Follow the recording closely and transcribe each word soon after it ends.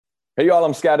Hey, y'all,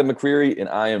 I'm Scotty McCreery, and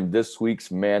I am this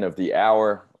week's Man of the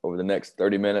Hour. Over the next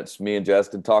 30 minutes, me and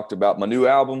Justin talked about my new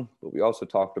album, but we also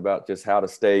talked about just how to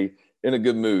stay in a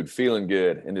good mood, feeling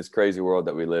good in this crazy world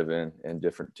that we live in, and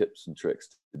different tips and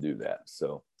tricks to do that.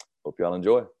 So, hope y'all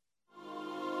enjoy.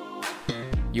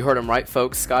 You heard him right,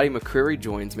 folks. Scotty McCreery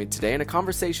joins me today in a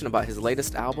conversation about his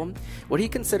latest album, what he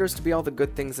considers to be all the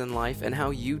good things in life, and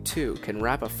how you, too, can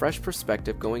wrap a fresh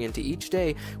perspective going into each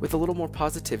day with a little more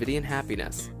positivity and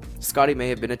happiness. Scotty may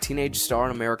have been a teenage star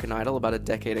on American Idol about a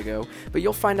decade ago, but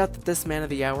you'll find out that this Man of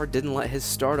the Hour didn't let his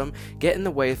stardom get in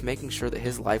the way of making sure that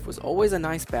his life was always a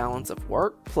nice balance of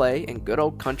work, play, and good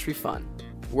old country fun.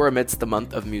 We're amidst the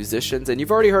month of musicians, and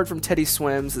you've already heard from Teddy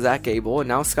Swims, Zach Abel, and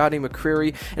now Scotty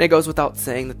McCreery, and it goes without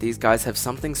saying that these guys have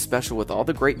something special with all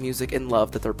the great music and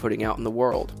love that they're putting out in the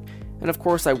world. And of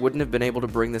course, I wouldn't have been able to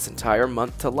bring this entire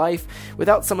month to life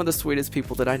without some of the sweetest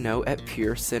people that I know at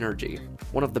Pure Synergy,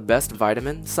 one of the best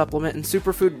vitamin, supplement, and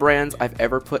superfood brands I've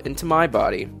ever put into my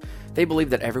body. They believe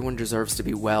that everyone deserves to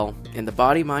be well, in the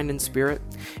body, mind, and spirit,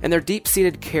 and their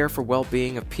deep-seated care for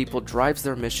well-being of people drives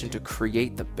their mission to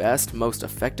create the best, most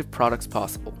effective products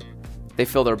possible. They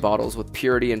fill their bottles with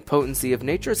purity and potency of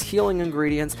nature's healing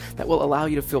ingredients that will allow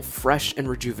you to feel fresh and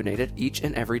rejuvenated each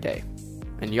and every day.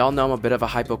 And y'all know I'm a bit of a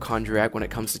hypochondriac when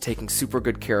it comes to taking super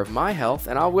good care of my health,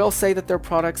 and I will say that their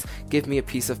products give me a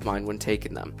peace of mind when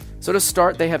taking them. So to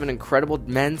start, they have an incredible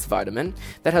men's vitamin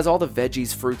that has all the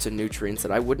veggies, fruits, and nutrients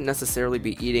that I wouldn't necessarily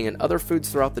be eating in other foods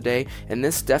throughout the day, and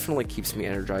this definitely keeps me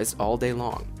energized all day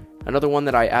long. Another one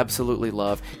that I absolutely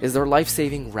love is their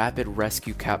life-saving Rapid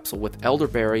Rescue Capsule with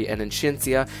elderberry and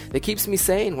inshinsia that keeps me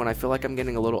sane when I feel like I'm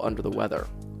getting a little under the weather.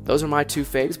 Those are my two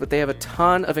faves, but they have a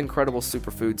ton of incredible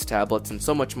superfoods, tablets, and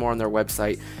so much more on their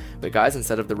website. But guys,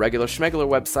 instead of the regular Schmegler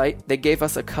website, they gave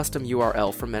us a custom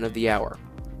URL for Men of the Hour.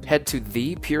 Head to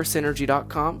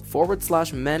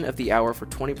thepuresynergy.com/Men of the Hour for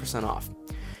 20% off.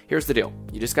 Here's the deal.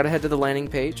 You just got to head to the landing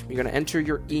page. You're going to enter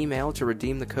your email to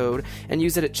redeem the code and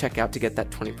use it at checkout to get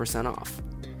that 20% off.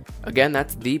 Again,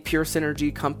 that's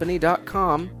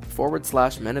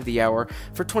thepuresynergycompany.com/Men of the Hour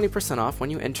for 20% off when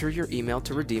you enter your email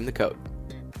to redeem the code.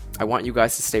 I want you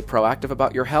guys to stay proactive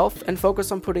about your health and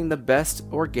focus on putting the best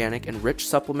organic and rich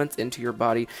supplements into your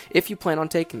body if you plan on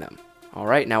taking them.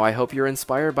 Alright, now I hope you're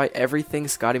inspired by everything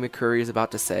Scotty McCreery is about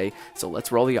to say, so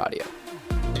let's roll the audio.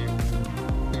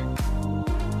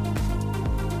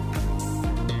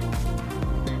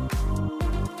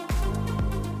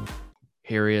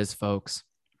 Here he is, folks.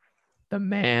 The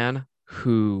man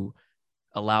who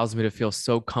allows me to feel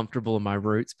so comfortable in my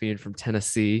roots being from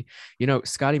Tennessee. You know,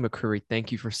 Scotty McCreery, thank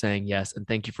you for saying yes. And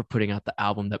thank you for putting out the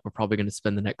album that we're probably going to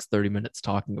spend the next 30 minutes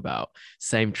talking about.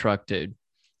 Same truck, dude.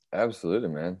 Absolutely,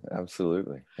 man.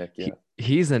 Absolutely. Heck yeah.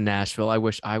 He's in Nashville. I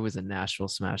wish I was in Nashville,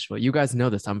 Smashville. You guys know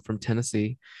this. I'm from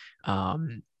Tennessee.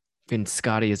 And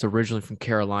Scotty is originally from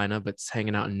Carolina, but is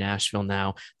hanging out in Nashville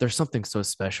now. There's something so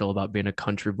special about being a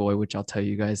country boy, which I'll tell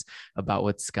you guys about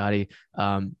with Scotty.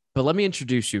 But let me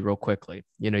introduce you real quickly.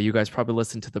 You know, you guys probably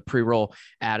listened to the pre-roll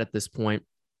ad at this point.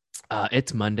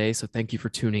 It's Monday, so thank you for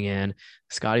tuning in.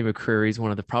 Scotty McCreery is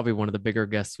probably one of the bigger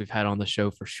guests we've had on the show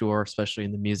for sure, especially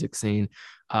in the music scene.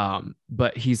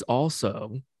 But he's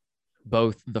also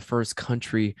both the first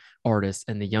country artist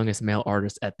and the youngest male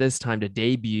artist at this time to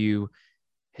debut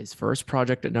his first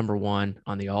project at #1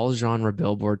 on the all genre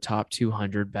Billboard Top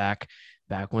 200 back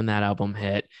when that album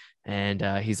hit. And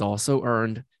he's also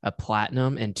earned a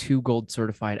platinum and 2 gold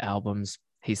certified albums.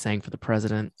 He sang for the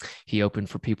president. He opened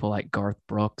for people like Garth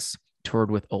Brooks,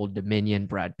 toured with Old Dominion,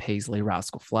 Brad Paisley,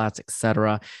 Rascal Flatts,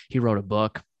 etc. He wrote a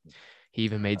book. He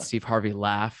even made Steve Harvey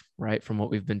laugh, right? From what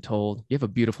we've been told. You have a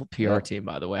beautiful PR team,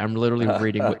 by the way. I'm literally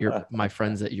reading what my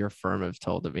friends at your firm have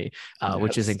told me,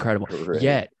 which is incredible. Great.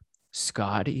 Yet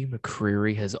Scotty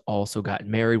McCreery has also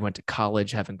gotten married, went to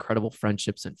college, have incredible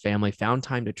friendships and family, found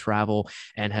time to travel,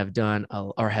 and has done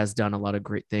a lot of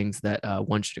great things that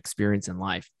one should experience in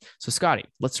life. So, Scotty,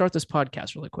 let's start this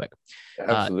podcast really quick.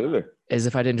 Absolutely. As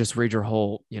if I didn't just read your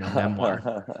whole,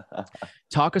 memoir.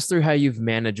 Talk us through how you've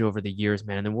managed over the years,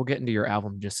 man. And then we'll get into your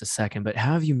album in just a second. But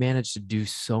how have you managed to do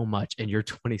so much? And you're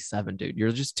 27, dude.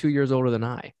 You're just 2 years older than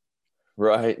I.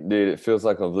 Right, dude. It feels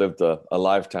like I've lived a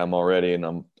lifetime already,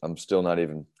 and I'm still not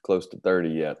even close to 30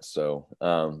 yet. So,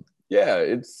 yeah,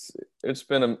 it's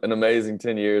been an amazing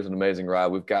 10 years, an amazing ride.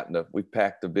 We've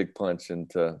packed a big punch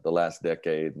into the last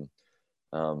decade, and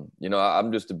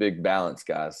I'm just a big balance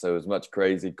guy. So as much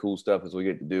crazy, cool stuff as we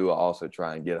get to do, I also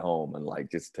try and get home and like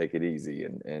just take it easy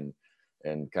and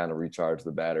kind of recharge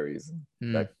the batteries.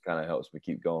 That kind of helps me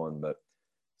keep going. But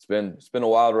it's been a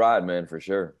wild ride, man, for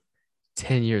sure.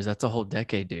 10 years, that's a whole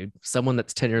decade, dude. Someone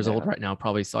that's 10 years old Yeah. right now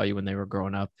probably saw you when they were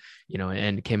growing up,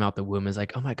 and came out the womb is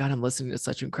like, oh my God, I'm listening to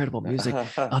such incredible music.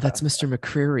 Oh, that's Mr.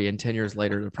 McCreary. And 10 years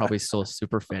later, they're probably still a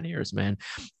super fan of yours, man.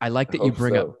 I like I that you hope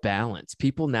bring up so. balance.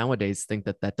 People nowadays think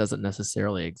that that doesn't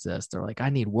necessarily exist. They're like, I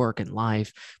need work and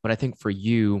life. But I think for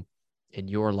you in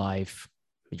your life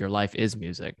is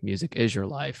music. Music is your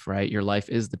life, right? Your life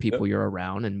is the people Yep. you're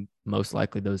around. And most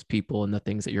likely those people and the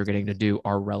things that you're getting to do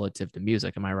are relative to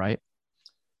music. Am I right?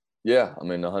 Yeah, I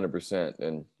mean, 100%.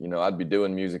 And, I'd be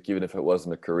doing music even if it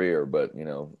wasn't a career, but,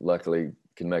 luckily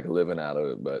can make a living out of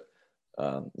it. But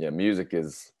yeah, music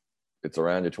it's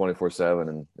around you 24/7,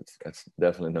 and it's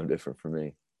definitely no different for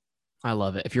me. I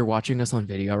love it. If you're watching us on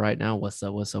video right now, what's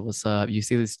up? What's up? What's up? You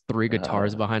see these three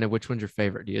guitars behind it. Which one's your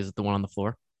favorite? Is it the one on the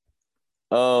floor?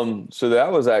 So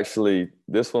that was actually,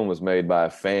 this one was made by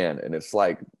a fan, and it's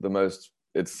like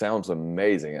it sounds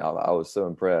amazing. I was so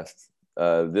impressed.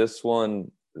 This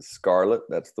one is Scarlet.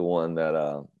 That's the one that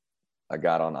I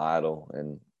got on Idol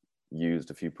and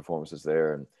used a few performances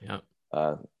there. And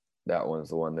Yeah. that one's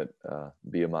the one that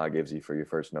BMI gives you for your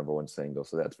first #1 single.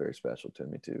 So that's very special to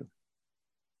me too.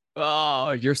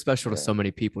 Oh, you're special to Yeah. so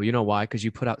many people. You know why? Because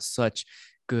you put out such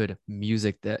good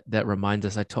music that reminds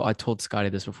us. I told Scotty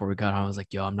this before we got on. I was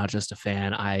like, yo, I'm not just a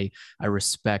fan. I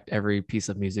respect every piece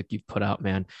of music you've put out,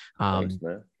 man. Thanks,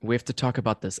 man. We have to talk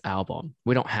about this album.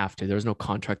 We don't have to. There's no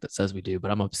contract that says we do,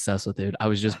 but I'm obsessed with it. I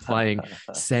was just playing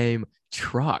Same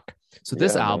Truck. So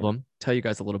this Yeah, man. album, tell you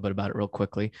guys a little bit about it real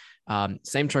quickly.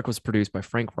 Same Truck was produced by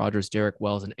Frank Rogers, Derek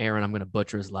Wells, and Aaron. I'm going to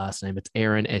butcher his last name. It's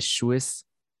Aaron Eshuis.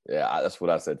 Yeah, that's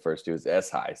what I said first too. It's S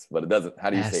Heist, but it doesn't.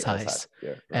 How do you say S Heist? S-Ice. Yeah,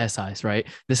 right. S-Ice, right?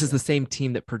 This is Yeah. the same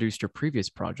team that produced your previous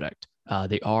project,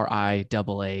 the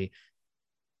RIAA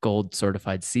Gold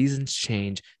Certified Seasons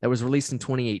Change, that was released in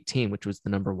 2018, which was the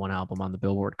 #1 album on the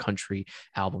Billboard Country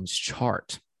Albums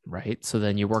chart, right? So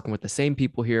then you're working with the same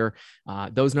people here.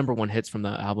 Those #1 hits from the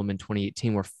album in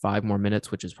 2018 were 5 More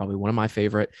Minutes, which is probably one of my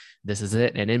favorite. This Is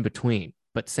It, and In Between.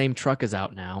 But Same Truck is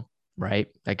out now,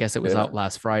 right? I guess it was Yeah. out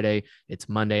last Friday. It's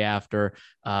Monday after.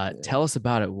 Yeah. Tell us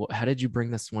about it. How did you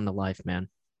bring this one to life, man?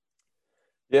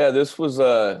 Yeah, this was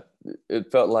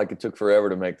it felt like it took forever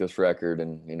to make this record,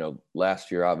 and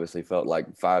last year obviously felt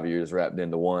like 5 years wrapped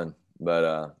into one.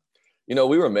 But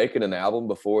we were making an album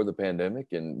before the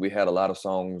pandemic, and we had a lot of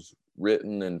songs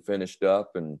written and finished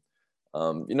up, and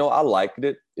I liked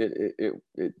it.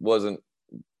 It wasn't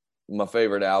my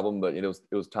favorite album, but it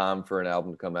was time for an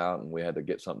album to come out, and we had to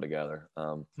get something together.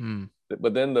 Mm,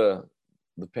 But then the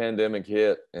pandemic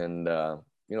hit, and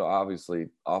obviously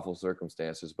awful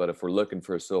circumstances. But if we're looking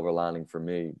for a silver lining for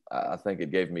me, I think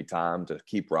it gave me time to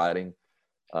keep writing,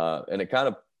 and it kind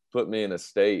of put me in a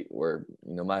state where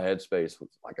my headspace was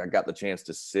like I got the chance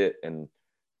to sit and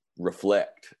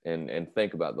reflect and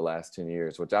think about the last 10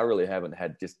 years, which I really haven't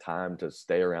had just time to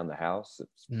stay around the house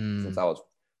since mm. I was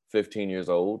 15 years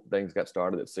old. Things got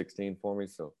started at 16 for me.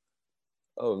 So,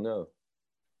 oh no.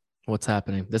 What's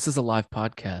happening? This is a live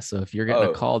podcast. So if you're getting a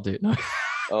Oh, call, dude, no.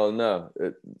 oh no.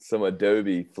 Some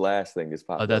Adobe Flash thing just Oh,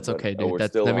 popped up, that's but okay, dude. we're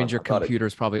That still that means on. your I thought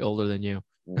computer's probably older than you.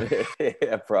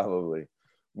 yeah, probably.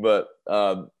 But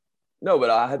no,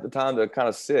 but I had the time to kind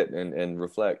of sit and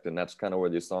reflect. And that's kind of where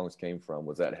these songs came from,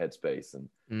 was that headspace. And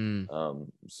Mm.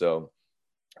 so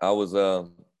I was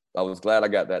glad I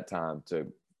got that time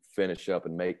to finish up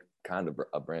and make kind of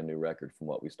a brand new record from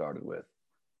what we started with.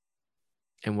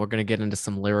 And we're gonna get into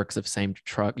some lyrics of Same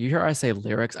Truck. You hear I say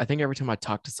lyrics? I think every time I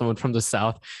talk to someone from the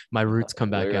South, my roots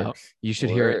come back out. Lyrics. You should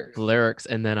hear it, lyrics,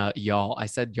 and then y'all. I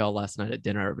said y'all last night at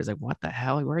dinner. Everybody's like, "What the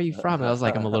hell? Where are you from?" And I was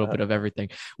like, "I'm a little bit of everything."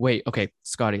 Wait, okay,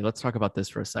 Scotty, let's talk about this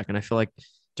for a second. I feel like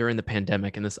during the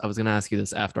pandemic, and this I was gonna ask you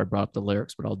this after I brought up the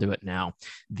lyrics, but I'll do it now.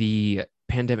 The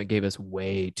pandemic gave us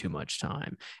way too much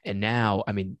time, and now,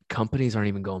 I mean, companies aren't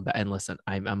even going back. And listen,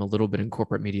 I'm a little bit in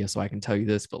corporate media, so I can tell you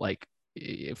this, but like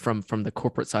from the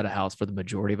corporate side of house, for the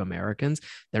majority of Americans,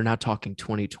 they're not talking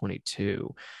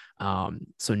 2022.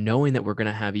 So knowing that we're going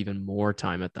to have even more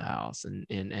time at the house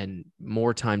and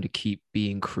more time to keep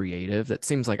being creative, that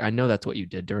seems like, I know that's what you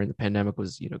did during the pandemic,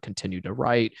 was continue to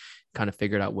write, kind of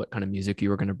figured out what kind of music you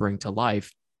were going to bring to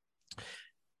life.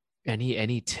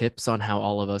 Any tips on how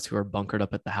all of us who are bunkered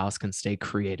up at the house can stay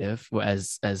creative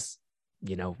as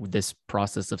this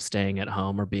process of staying at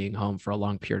home or being home for a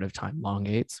long period of time, long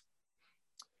eights?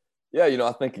 Yeah,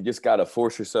 I think you just got to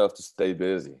force yourself to stay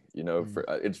busy.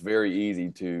 It's very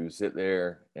easy to sit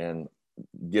there and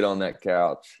get on that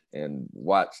couch and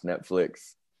watch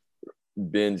Netflix,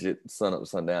 binge it sun up,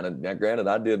 sundown. And now, granted,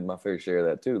 I did my fair share of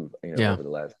that too, over the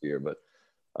last year. But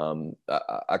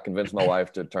I convinced my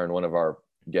wife to turn one of our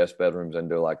guest bedrooms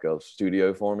into like a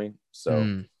studio for me.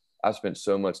 So I spent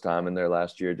so much time in there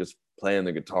last year just playing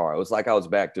the guitar. It was like I was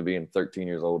back to being 13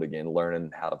 years old again,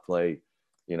 learning how to play,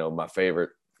 my favorite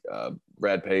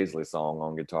Brad Paisley song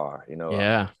on guitar.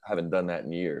 Yeah. I haven't done that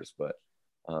in years, but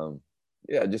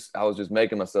yeah, I was just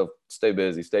making myself stay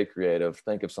busy, stay creative,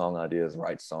 think of song ideas,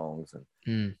 write songs,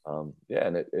 and yeah,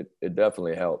 and it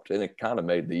definitely helped, and it kind of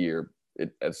made the year.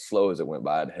 As slow as it went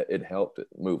by, it helped it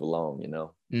move along.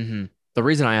 Mm-hmm. The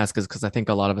reason I ask is because I think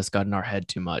a lot of us got in our head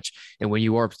too much. And when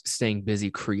you are staying busy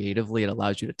creatively, it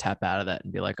allows you to tap out of that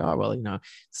and be like, oh, well,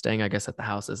 staying, I guess, at the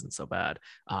house isn't so bad.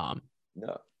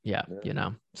 No. Yeah.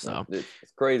 So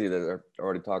it's crazy that they're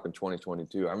already talking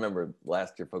 2022. I remember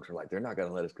last year, folks were like, they're not going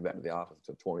to let us go back to the office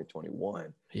until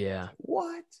 2021. Yeah.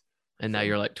 What? And now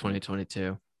you're like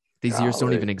 2022. These years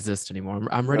don't even exist anymore.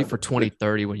 I'm ready for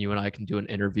 2030 when you and I can do an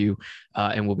interview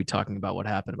and we'll be talking about what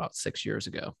happened about 6 years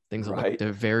ago. Things are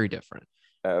they're very different.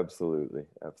 Absolutely.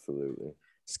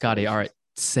 Scotty, all right,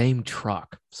 Same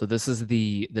Truck. So this is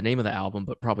the name of the album,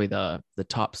 but probably the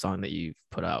top song that you've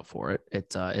put out for it.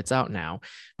 It's out now,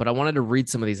 but I wanted to read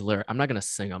some of these lyrics. I'm not going to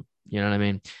sing them. You know what I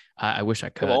mean? I wish I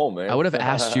could. Come on, man. I would have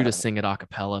asked you to sing it a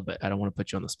cappella, but I don't want to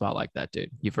put you on the spot like that,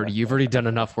 dude. You've already done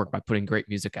enough work by putting great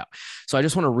music out. So I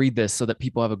just want to read this so that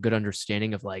people have a good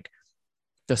understanding of like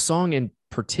the song in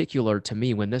particular. To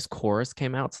me, when this chorus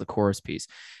came out, it's the chorus piece.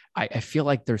 I feel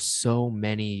like there's so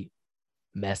many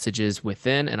messages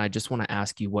within, and I just want to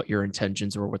ask you what your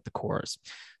intentions were with the chorus.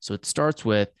 So it starts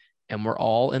with, and we're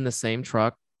all in the same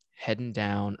truck, heading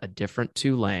down a different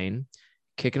 2-lane,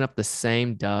 kicking up the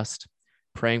same dust,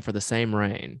 praying for the same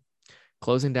rain,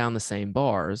 closing down the same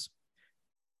bars,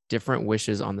 different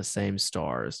wishes on the same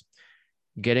stars,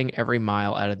 getting every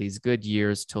mile out of these good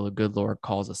years till the good Lord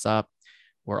calls us up.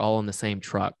 We're all in the same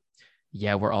truck.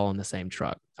 Yeah, we're all in the same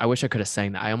truck. I wish I could have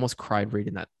sang that. I almost cried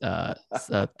reading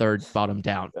that third bottom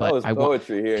down. But that was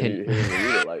poetry hearing you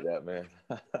read it like that, man.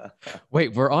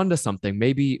 Wait, we're onto something.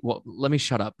 Maybe, well, let me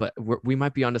shut up. But we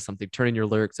might be onto something. Turning your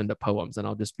lyrics into poems, and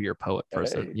I'll just be your poet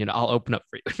person. Hey. I'll open up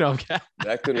for you. Okay.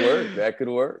 That could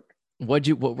work. What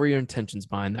were your intentions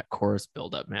behind that chorus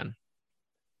buildup, man?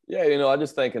 Yeah, I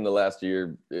just think in the last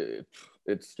year,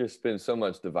 it's just been so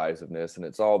much divisiveness, and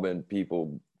it's all been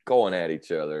people going at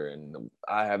each other, and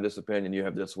I have this opinion, you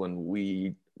have this one.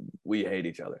 We hate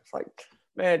each other. It's like,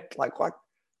 man, like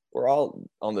we're all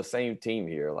on the same team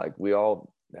here. Like we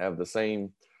all have the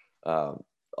same, a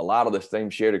lot of the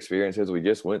same shared experiences. We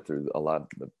just went through a lot of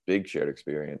the big shared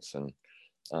experience, and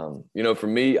for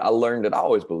me, I learned that I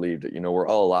always believed that we're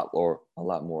all a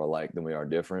lot more alike than we are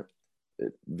different.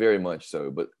 Very much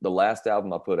so. But the last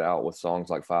album I put out with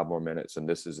songs like 5 More Minutes and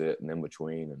This Is It and In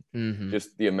Between, and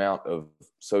just the amount of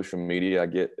social media I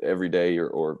get every day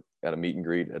or at a meet and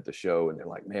greet at the show, and they're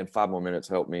like, man, 5 More Minutes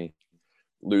helped me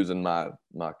losing my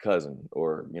cousin,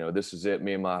 or This Is It,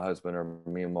 me and my husband or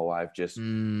me and my wife just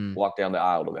walked down the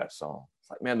aisle to that song. It's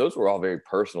like, man, those were all very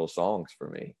personal songs for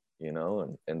me,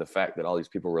 and the fact that all these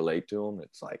people relate to them,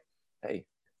 it's like, hey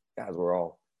guys, we're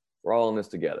all in this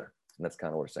together. And that's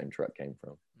kind of where Same Truck came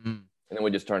from. And then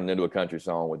we just turned it into a country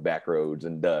song with back roads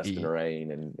and dust and rain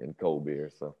and cold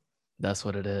beer. So that's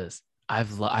what it is.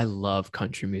 I love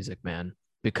country music, man,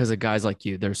 because of guys like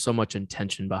you. There's so much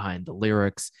intention behind the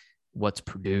lyrics, what's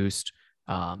produced,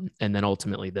 and then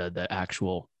ultimately the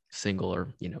actual single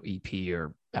or EP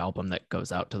or album that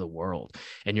goes out to the world.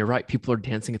 And you're right, people are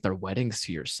dancing at their weddings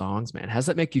to your songs, man. How does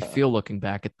that make you feel looking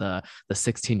back at the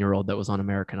 16-year-old that was on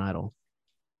American Idol?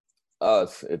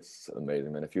 It's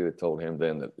amazing, man. If you had told him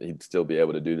then that he'd still be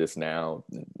able to do this now,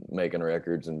 making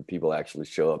records and people actually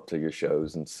show up to your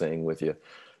shows and sing with you,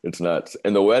 it's nuts.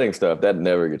 And the wedding stuff, that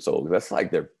never gets old. That's like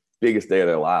their biggest day of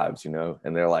their lives, and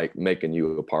they're like making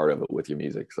you a part of it with your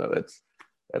music. So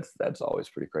that's always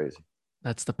pretty crazy.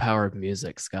 That's the power of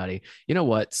music, Scotty. You know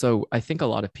what? So I think a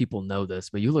lot of people know this,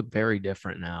 but you look very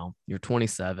different now. You're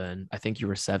 27. I think you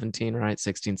were 17, right?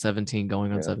 16, 17,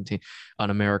 going on 17 on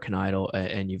American Idol.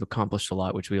 And you've accomplished a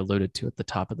lot, which we alluded to at the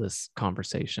top of this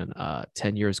conversation.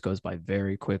 10 years goes by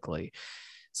very quickly.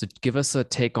 So give us a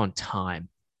take on time.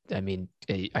 I mean,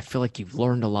 I feel like you've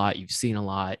learned a lot. You've seen a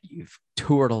lot. You've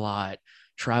toured a lot,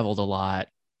 traveled a lot.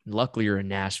 Luckily, you're in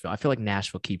Nashville. I feel like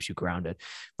Nashville keeps you grounded.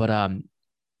 But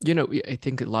I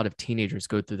think a lot of teenagers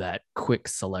go through that quick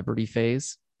celebrity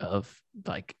phase of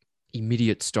like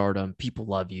immediate stardom. People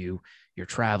love you. You're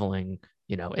traveling,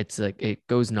 you know, it's like it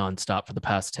goes nonstop for the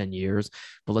past 10 years.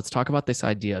 But let's talk about this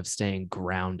idea of staying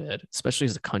grounded, especially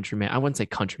as a countryman. I wouldn't say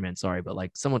countryman, sorry, but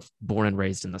like someone born and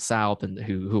raised in the South and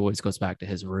who always goes back to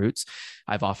his roots.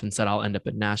 I've often said I'll end up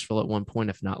in Nashville at one point,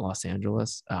 if not Los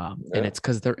Angeles. And it's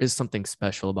because there is something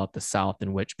special about the South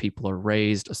in which people are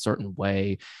raised a certain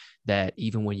way that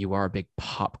even when you are a big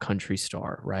pop country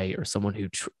star, right, or someone who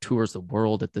tours the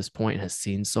world at this point and has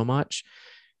seen so much,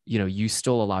 you know, you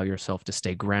still allow yourself to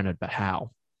stay grounded. But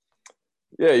how?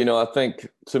 Yeah, you know, I think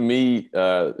to me,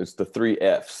 it's the 3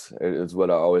 F's is what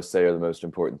I always say are the most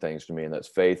important things to me, and that's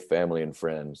faith, family, and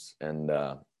friends. And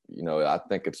you know, I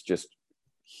think it's just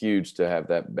huge to have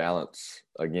that balance.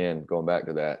 Again, going back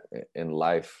to that in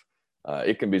life,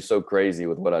 it can be so crazy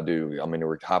with what I do. I mean,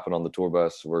 we're hopping on the tour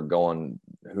bus, we're going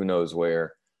who knows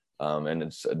where, and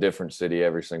it's a different city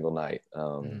every single night.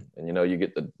 And you know, you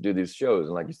get to do these shows,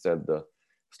 and like you said,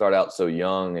 start out so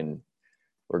young, and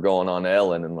we're going on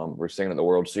Ellen, and we're singing at the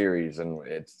World Series, and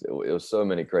it was so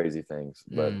many crazy things.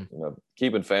 But you know,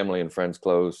 keeping family and friends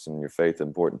close and your faith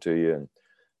important to you.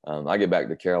 And I get back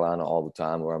to Carolina all the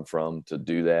time, where I'm from, to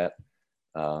do that.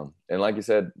 And like you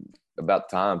said about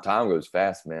time goes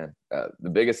fast, man. The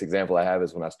biggest example I have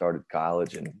is when I started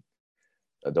college, and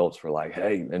adults were like,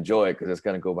 "Hey, enjoy it because it's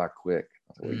gonna go by quick." I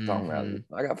was like, "What are you talking about?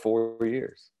 I got 4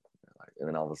 years." And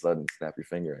then all of a sudden, snap your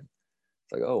finger, and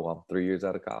it's like, "Oh, well, I'm 3 years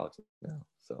out of college now."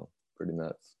 So pretty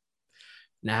nuts.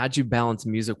 Now, how'd you balance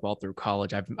music while through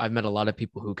college? I've met a lot of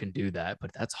people who can do that,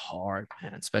 but that's hard,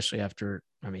 man, especially after,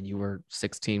 I mean, you were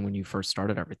 16 when you first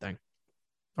started everything,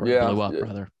 or blew up,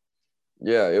 rather.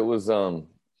 Yeah, it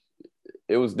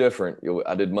was different.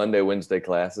 I did Monday, Wednesday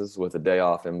classes with a day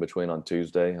off in between on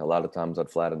Tuesday. A lot of times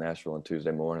I'd fly to Nashville on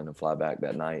Tuesday morning and fly back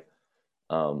that night.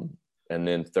 And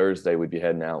then Thursday we'd be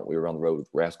heading out. We were on the road with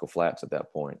Rascal Flatts at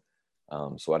that point.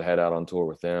 So I'd head out on tour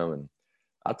with them, and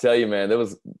I'll tell you, man,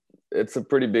 it's a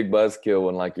pretty big buzzkill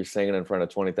when like you're singing in front of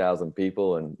 20,000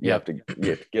 people, and you have to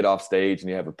get off stage, and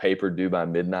you have a paper due by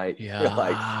midnight. Yeah. You're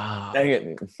like, dang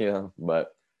it, you know.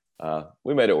 But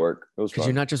we made it work. It was fun. Could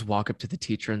you not just walk up to the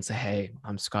teacher and say, "Hey,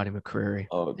 I'm Scotty McCreery"?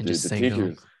 Oh, and dude, the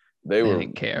teachers, they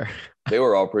didn't care. They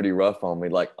were all pretty rough on me.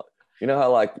 Like, you know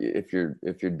how like if your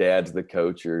dad's the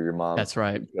coach or your mom's that's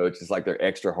right, the coach, it's like they're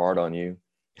extra hard on you.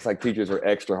 It's like teachers were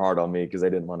extra hard on me because they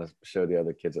didn't want to show the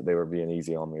other kids that they were being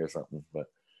easy on me or something. But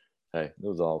hey, it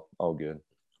was all good.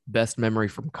 Best memory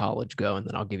from college, go, and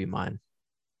then I'll give you mine.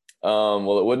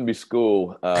 Well, it wouldn't be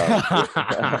school.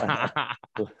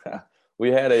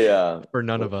 We had a for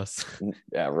none of us.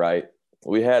 Yeah, right.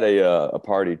 We had a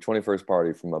party, 21st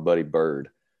party from my buddy Bird,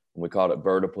 and we called it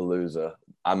Birdapalooza.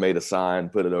 I made a sign,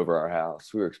 put it over our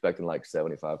house. We were expecting like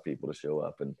 75 people to show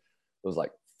up, and it was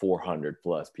like 400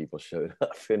 plus people showed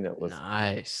up, and it was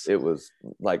nice. It was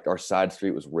like our side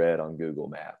street was red on Google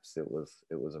Maps. It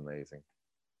was amazing.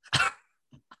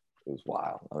 It was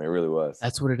wild. I mean, it really was.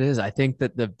 That's what it is. I think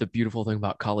that the beautiful thing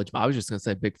about college, I was just going to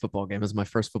say big football game. It was my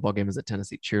first football game as a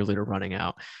Tennessee cheerleader running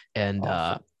out. And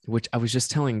awesome. Which I was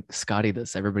just telling Scotty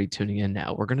this, everybody tuning in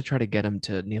now, we're going to try to get him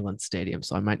to Neyland Stadium.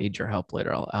 So I might need your help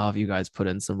later. I'll have you guys put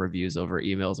in some reviews over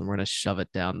emails, and we're going to shove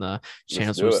it down the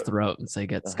chancellor's throat and say,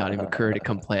 get Scotty McCreery to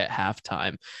come play at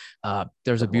halftime.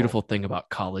 There's a beautiful thing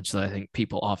about college that I think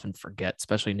people often forget,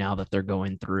 especially now that they're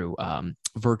going through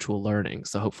virtual learning.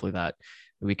 So hopefully that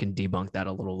we can debunk that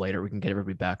a little later. We can get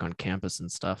everybody back on campus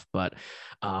and stuff. But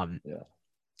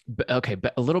okay,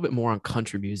 but a little bit more on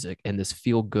country music and this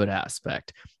feel good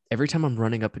aspect. Every time I'm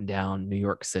running up and down New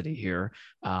York City here,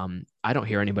 I don't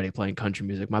hear anybody playing country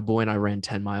music. My boy and I ran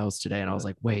 10 miles today, and I was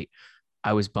like, wait,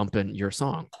 I was bumping your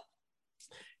song.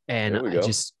 And I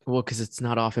just, because it's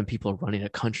not often people are running a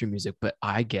country music, but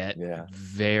I get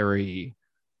very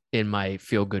in my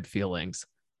feel good feelings,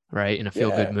 right? In a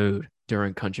feel good mood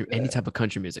during country, any type of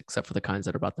country music, except for the kinds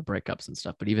that are about the breakups and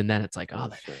stuff. But even then it's like,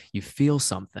 you feel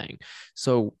something.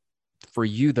 So for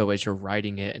you though, as you're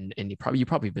writing it, and you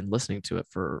probably been listening to it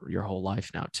for your whole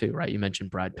life now too, right? You mentioned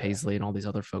Brad Paisley and all these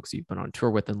other folks you've been on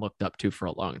tour with and looked up to for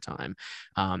a long time.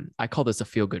 I call this a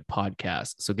feel good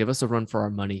podcast. So give us a run for our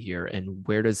money here. And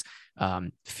where does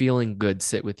feeling good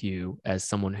sit with you as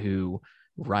someone who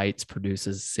writes,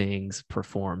 produces, sings,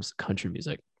 performs country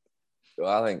music?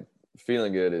 Well, I think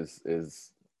feeling good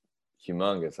is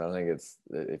humongous. I think it's,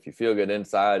 if you feel good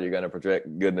inside, you're going to project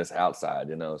goodness outside,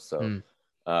 you know? So,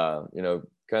 you know,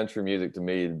 country music to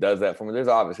me does that for me. There's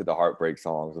obviously the heartbreak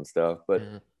songs and stuff, but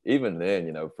even then,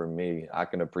 you know, for me, I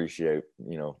can appreciate,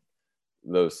 you know,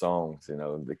 those songs, you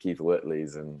know, the Keith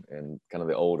Whitleys and kind of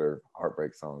the older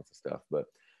heartbreak songs and stuff. But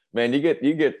man, you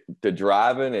get to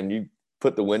driving and you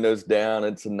put the windows down.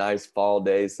 It's a nice fall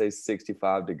day, say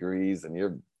 65 degrees, and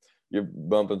you're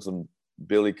bumping some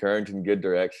Billy Currington Good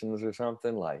Directions or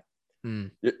something, like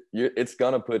Mm, it's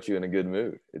gonna put you in a good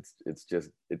mood. It's just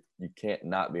you can't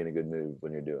not be in a good mood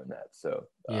when you're doing that. So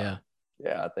yeah.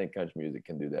 yeah, I think country music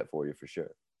can do that for you for sure.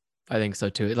 I think so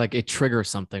too. Like it triggers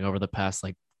something over the past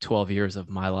like 12 years of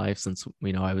my life since,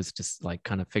 I was just like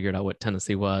kind of figured out what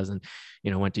Tennessee was and,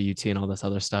 went to UT and all this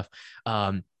other stuff.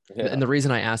 Yeah. And the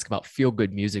reason I ask about feel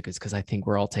good music is because I think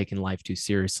we're all taking life too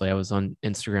seriously. I was on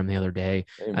Instagram the other day.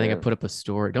 I think I Amen. put up a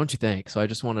story, don't you think? So I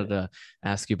just wanted to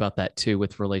ask you about that too,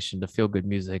 with relation to feel good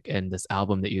music and this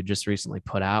album that you just recently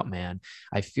put out, man.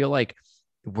 I feel like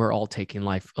we're all taking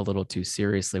life a little too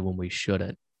seriously when we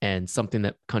shouldn't. And something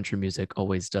that country music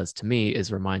always does to me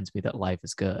is reminds me that life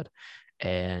is good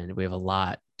and we have a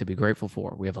lot to be grateful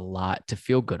for. We have a lot to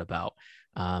feel good about.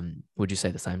 Would you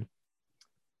say the same?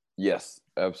 Yes,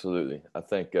 absolutely. I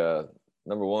think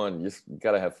number one, you just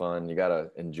gotta have fun. You gotta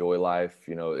enjoy life.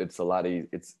 It's a lot.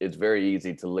 It's very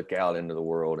easy to look out into the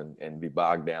world and be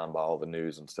bogged down by all the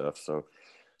news and stuff. So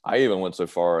I even went so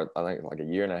far. I think like a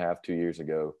year and a half, 2 years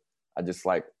ago, I just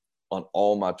like on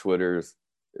all my Twitters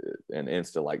and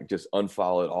Insta, like just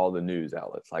unfollowed all the news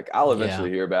outlets. Like I'll Yeah.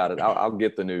 eventually hear about it. I'll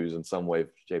get the news in some way,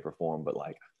 shape, or form. But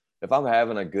like if I'm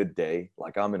having a good day,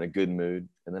 like I'm in a good mood,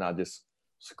 and then I just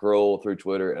scroll through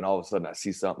Twitter and all of a sudden I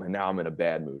see something and now I'm in a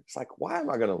bad mood. It's like, why am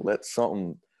I going to let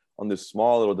something on this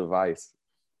small little device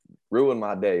ruin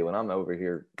my day when I'm over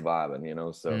here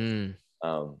vibing?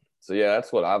 So yeah,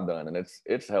 that's what I've done. And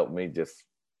it's helped me just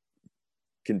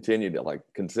continue to like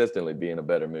consistently be in a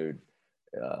better mood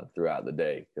throughout the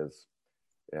day. Cause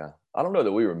yeah, I don't know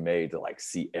that we were made to like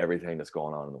see everything that's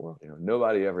going on in the world.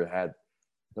 Nobody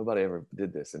ever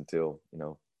did this until,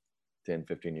 10,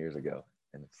 15 years ago.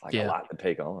 And it's like a Yeah. lot to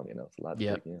take on, it's a lot to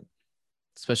take in.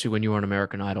 Especially when you were an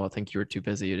American Idol. I think you were too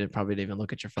busy. You probably didn't even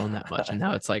look at your phone that much. And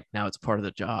now it's part of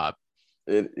the job.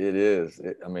 It is.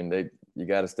 I mean, you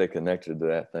got to stay connected to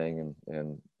that thing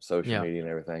and social Yeah. media and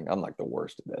everything. I'm like the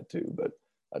worst at that too, but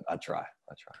I try.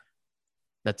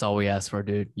 That's all we ask for,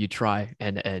 dude. You try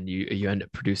and you end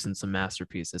up producing some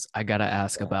masterpieces. I gotta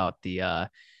ask about the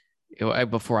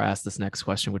before I ask this next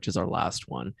question, which is our last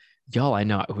one, y'all.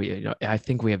 I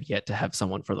think we have yet to have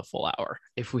someone for the full hour.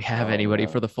 If we have Oh, anybody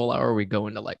no. for the full hour, we go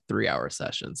into like 3-hour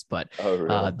sessions. But Oh,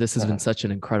 really? this has been such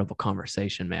an incredible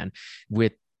conversation, man.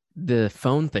 With the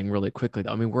phone thing, really quickly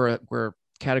though, I mean, we're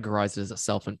categorized as a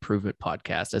self-improvement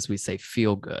podcast, as we say,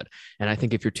 feel good. And I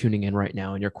think if you're tuning in right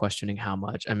now and you're questioning how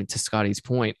much, I mean, to Scotty's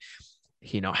point,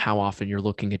 how often you're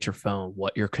looking at your phone,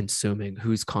 what you're consuming,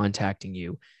 who's contacting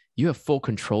you, you have full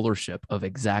controllership of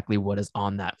exactly what is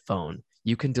on that phone.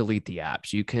 You can delete the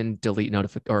apps. You can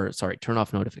turn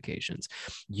off notifications.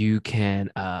 You can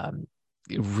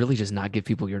really just not give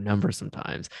people your number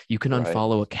sometimes. You can Right.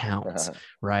 unfollow accounts,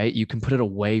 right? You can put it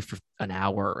away for an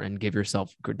hour and give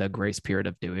yourself the grace period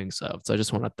of doing so. So I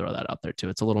just want to throw that out there too.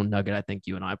 It's a little nugget I think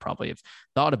you and I probably have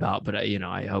thought about, but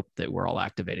I hope that we're all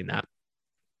activating that.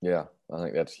 Yeah, I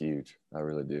think that's huge. I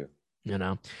really do.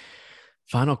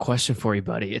 Final question for you,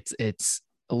 buddy. It's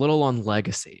a little on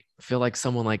legacy. I feel like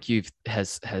someone like you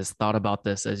has thought about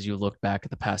this as you look back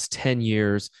at the past 10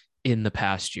 years in the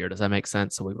past year. Does that make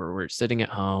sense? So we were sitting at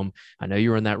home. I know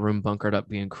you were in that room bunkered up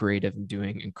being creative and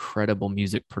doing incredible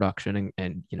music production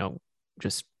and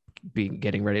just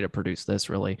getting ready to produce this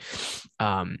really.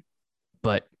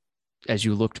 But as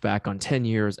you looked back on 10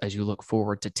 years, as you look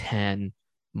forward to 10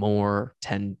 more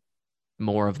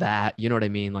of that, you know what I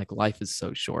mean? Like life is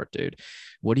so short, dude.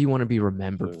 What do you want to be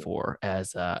remembered for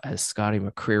as Scotty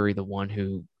McCreery, the one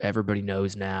who everybody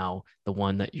knows now, the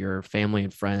one that your family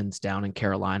and friends down in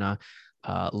Carolina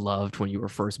loved when you were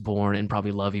first born and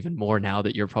probably love even more now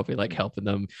that you're probably like helping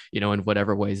them, in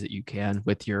whatever ways that you can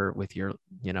with your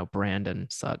brand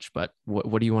and such. But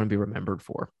what do you want to be remembered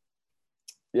for?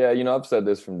 Yeah, I've said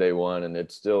this from day one, and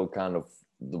it's still kind of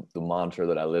the mantra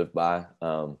that I live by.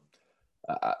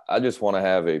 I just want to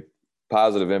have a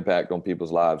positive impact on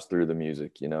people's lives through the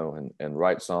music, and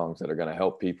write songs that are going to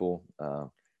help people,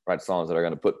 write songs that are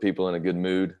going to put people in a good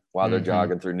mood while they're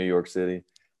jogging through New York City.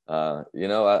 I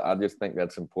just think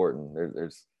that's important.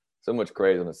 There's so much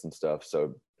craziness and stuff.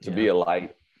 So to be a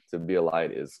light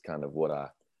is kind of what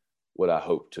I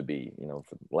hope to be,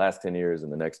 for the last 10 years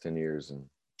and the next 10 years. And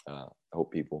I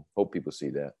hope people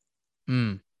see that.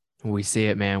 We see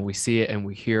it, man. We see it and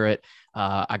we hear it.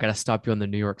 I got to stop you on the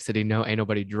New York City. No, ain't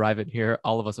nobody driving here.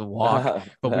 All of us walk,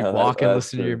 but we walk and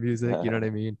listen to your music. You know what I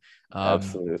mean?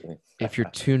 Absolutely. If you're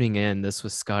tuning in, this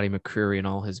was Scotty McCreery and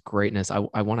all his greatness.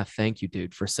 I want to thank you,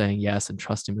 dude, for saying yes and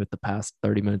trusting me with the past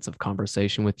 30 minutes of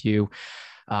conversation with you.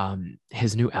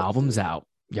 His new album's out.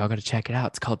 y'all got to check it out.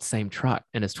 It's called Same Truck,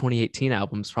 and his 2018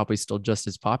 album's probably still just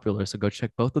as popular. So go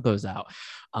check both of those out.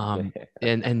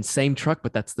 And Same Truck,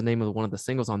 but that's the name of one of the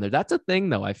singles on there. That's a thing,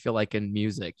 though. I feel like in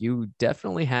music, you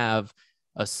definitely have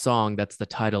a song that's the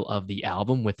title of the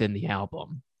album within the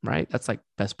album, right? That's like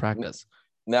best practice.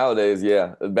 Nowadays,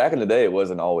 yeah. Back in the day, it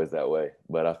wasn't always that way,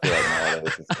 but I feel like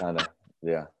nowadays it's kind of,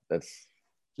 yeah, that's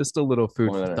just a little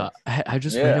food for thought. I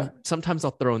just sometimes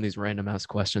I'll throw in these random ass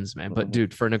questions, man. But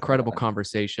dude, for an incredible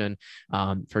conversation,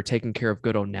 for taking care of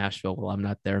good old Nashville. Well, I'm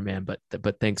not there, man, but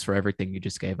thanks for everything you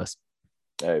just gave us.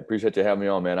 Hey, appreciate you having me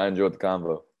on, man. I enjoyed the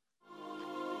convo.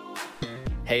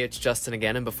 Hey, it's Justin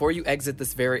again, and before you exit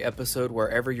this very episode,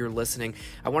 wherever you're listening,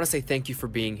 I want to say thank you for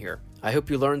being here. I hope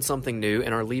you learned something new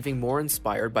and are leaving more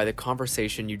inspired by the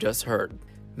conversation you just heard.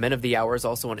 Men of the Hour is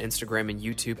also on Instagram and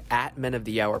YouTube at Men of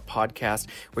the Hour Podcast,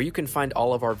 where you can find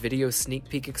all of our video sneak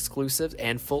peek exclusives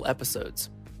and full episodes.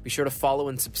 Be sure to follow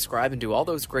and subscribe and do all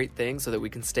those great things so that we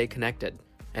can stay connected.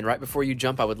 And right before you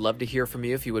jump, I would love to hear from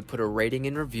you if you would put a rating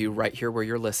and review right here where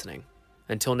you're listening.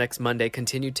 Until next Monday,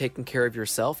 continue taking care of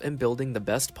yourself and building the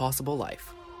best possible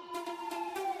life.